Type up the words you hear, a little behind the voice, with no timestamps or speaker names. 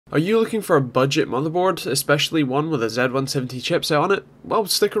Are you looking for a budget motherboard, especially one with a Z170 chipset on it? Well,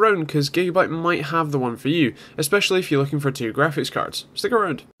 stick around because Gigabyte might have the one for you, especially if you're looking for 2 graphics cards. Stick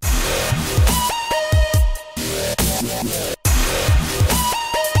around.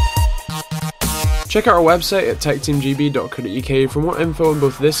 Check out our website at TechteamGB.co.uk for more info on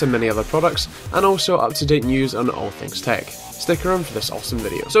both this and many other products, and also up-to-date news on all things tech. Stick around for this awesome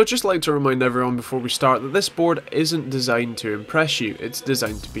video. So I'd just like to remind everyone before we start that this board isn't designed to impress you, it's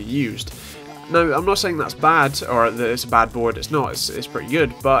designed to be used. Now, I'm not saying that's bad, or that it's a bad board, it's not, it's pretty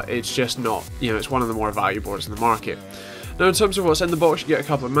good, but it's just not, it's one of the more value boards in the market. Now, in terms of what's in the box, you get a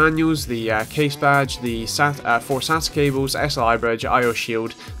couple of manuals, the case badge, the 4 SATA cables, SLI bridge, IO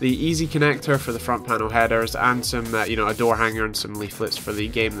shield, the easy connector for the front panel headers, and some, a door hanger and some leaflets for the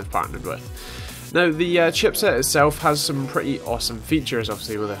game they've partnered with. Now, the chipset itself has some pretty awesome features,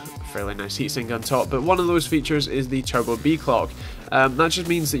 obviously with a fairly nice heatsink on top, but one of those features is the Turbo B clock. That just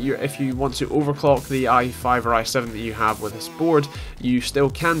means that if you want to overclock the i5 or i7 that you have with this board, you still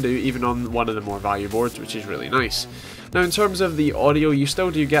can do, even on one of the more value boards, which is really nice. Now, in terms of the audio, you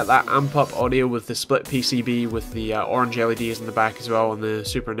still do get that amp-up audio with the split PCB with the orange LEDs in the back as well, and the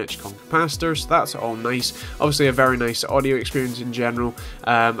super niche capacitors. That's all nice. Obviously, a very nice audio experience in general,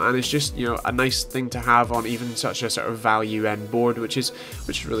 and it's just a nice thing to have on even such a sort of value end board, which is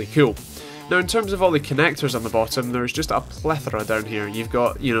really cool. Now, in terms of all the connectors on the bottom, there's just a plethora down here. You've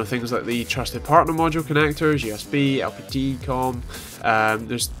got, things like the trusted partner module connectors, USB, LPT COM,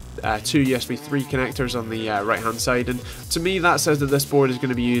 there's 2 USB 3 connectors on the right hand side, and to me that says that this board is going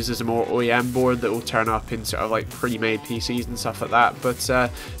to be used as a more OEM board that will turn up in sort of like pre-made PCs and stuff like that, but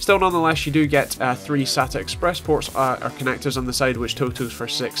still nonetheless you do get 3 SATA Express ports or connectors on the side, which totals for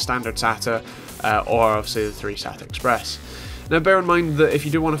 6 standard SATA or obviously the 3 SATA Express. Now, bear in mind that if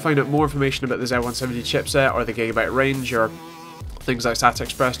you do want to find out more information about the Z170 chipset or the Gigabyte range or things like SATA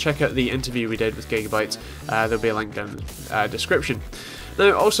Express, check out the interview we did with Gigabyte. There'll be a link down in the description.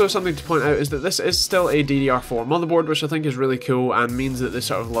 Now, also something to point out is that this is still a DDR4 motherboard, which I think is really cool and means that the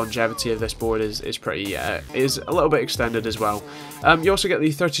sort of longevity of this board is a little bit extended as well. You also get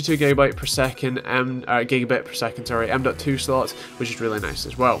the 32 gigabit per second M.2 slots, which is really nice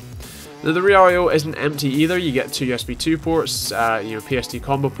as well. Now, the rear I/O isn't empty either. You get 2 USB 2 ports, PSD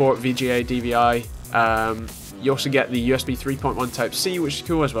combo port, VGA, DVI. You also get the USB 3.1 Type-C, which is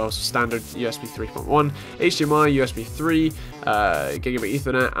cool as well, so standard USB 3.1, HDMI, USB 3, Gigabit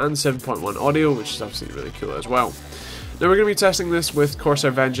Ethernet, and 7.1 audio, which is obviously really cool as well. Now, we're going to be testing this with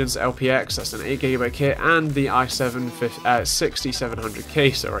Corsair Vengeance LPX, that's an 8GB kit, and the i7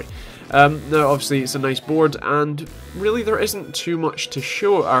 6700K, sorry. Now, obviously it's a nice board, and really there isn't too much to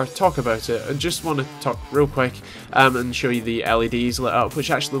show or talk about it. I just want to talk real quick and show you the LEDs lit up,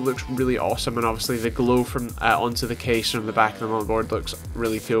 which actually looks really awesome, and obviously the glow from onto the case from the back of the motherboard looks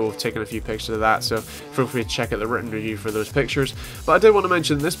really cool. I've taken a few pictures of that, so feel free to check out the written review for those pictures. But I did want to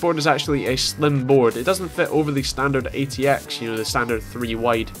mention this board is actually a slim board. It doesn't fit over the standard ATX, the standard 3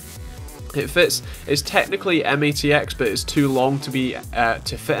 wide. It fits, it's technically M-ATX, but it's too long to be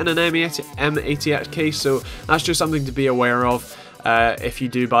to fit in an M-ATX case, so that's just something to be aware of. If you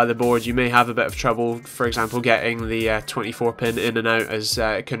do buy the board, you may have a bit of trouble, for example, getting the 24 pin in and out, as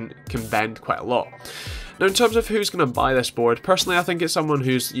it can bend quite a lot. Now, in terms of who's going to buy this board, personally I think it's someone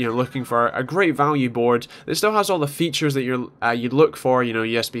who's looking for a great value board that still has all the features that you'd look for,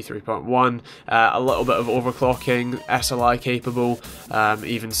 USB 3.1, a little bit of overclocking, SLI capable,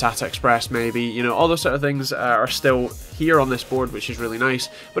 even SATA Express maybe, all those sort of things are still here on this board, which is really nice,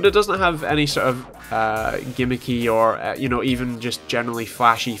 but it doesn't have any sort of gimmicky or even just generally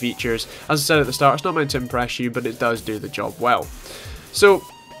flashy features. As I said at the start, it's not meant to impress you, but it does do the job well. So,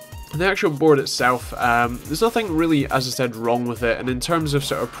 the actual board itself, there's nothing really, as I said, wrong with it, and in terms of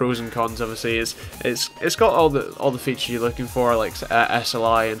sort of pros and cons, obviously, it's got all the features you're looking for, like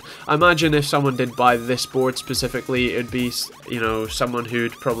SLI, and I imagine if someone did buy this board specifically, it'd be, someone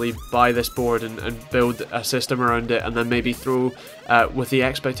who'd probably buy this board and build a system around it, and then maybe throw, with the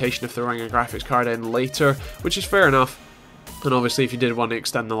expectation of throwing a graphics card in later, which is fair enough. And obviously, if you did want to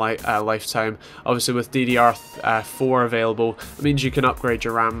extend the lifetime, obviously with DDR4 available, it means you can upgrade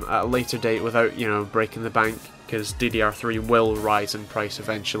your RAM at a later date without, breaking the bank, because DDR3 will rise in price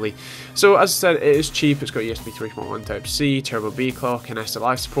eventually. So as I said, it is cheap. It's got USB 3.1 Type-C, Turbo B clock, and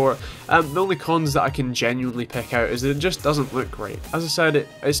SLI support. The only cons that I can genuinely pick out is that it just doesn't look great. As I said,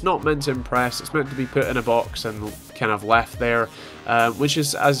 it's not meant to impress. It's meant to be put in a box and kind of left there, which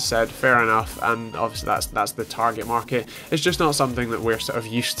is, as I said, fair enough, and obviously that's the target market. It's just not something that we're sort of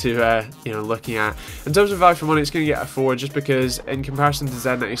used to looking at. In terms of value for money, it's going to get a 4, just because in comparison to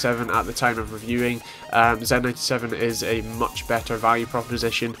Z97 at the time of reviewing, Z97 is a much better value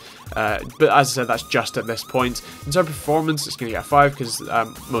proposition, but as I said, that's just at this point. In terms of performance, it's going to get a 5, because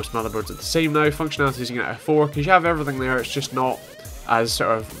most motherboards are the same now. Functionality is going to get a 4, because you have everything there, it's just not as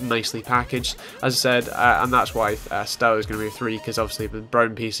sort of nicely packaged, as I said, and that's why Stout is going to be a 3, because obviously the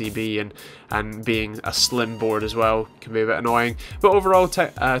brown PCB and being a slim board as well can be a bit annoying. But overall,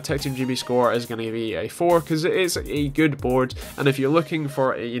 TechteamGB score is going to be a 4, because it is a good board, and if you're looking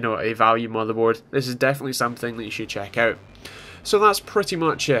for a value motherboard, this is definitely something that you should check out. So that's pretty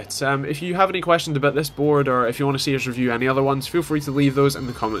much it. If you have any questions about this board, or if you want to see us review any other ones, feel free to leave those in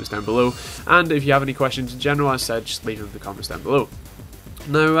the comments down below. And if you have any questions in general, as I said, just leave them in the comments down below.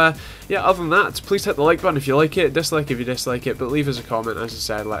 Now, yeah, other than that, please hit the like button if you like it, dislike if you dislike it, but leave us a comment, as I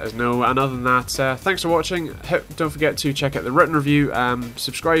said, let us know. And other than that, thanks for watching. Don't forget to check out the written review,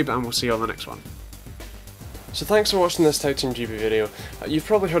 subscribe, and we'll see you on the next one. So thanks for watching this TechteamGB video. You've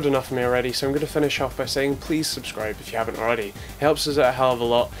probably heard enough of me already, so I'm going to finish off by saying please subscribe if you haven't already. It helps us out a hell of a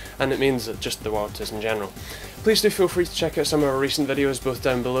lot, and it means just the world to us in general. Please do feel free to check out some of our recent videos both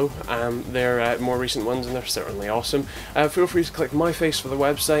down below. They're more recent ones, and they're certainly awesome. Feel free to click my face for the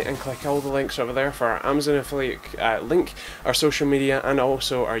website, and click all the links over there for our Amazon affiliate link, our social media, and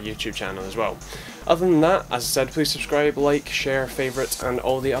also our YouTube channel as well. Other than that, as I said, please subscribe, like, share, favourite, and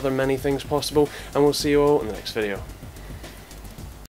all the other many things possible, and we'll see you all in the next video.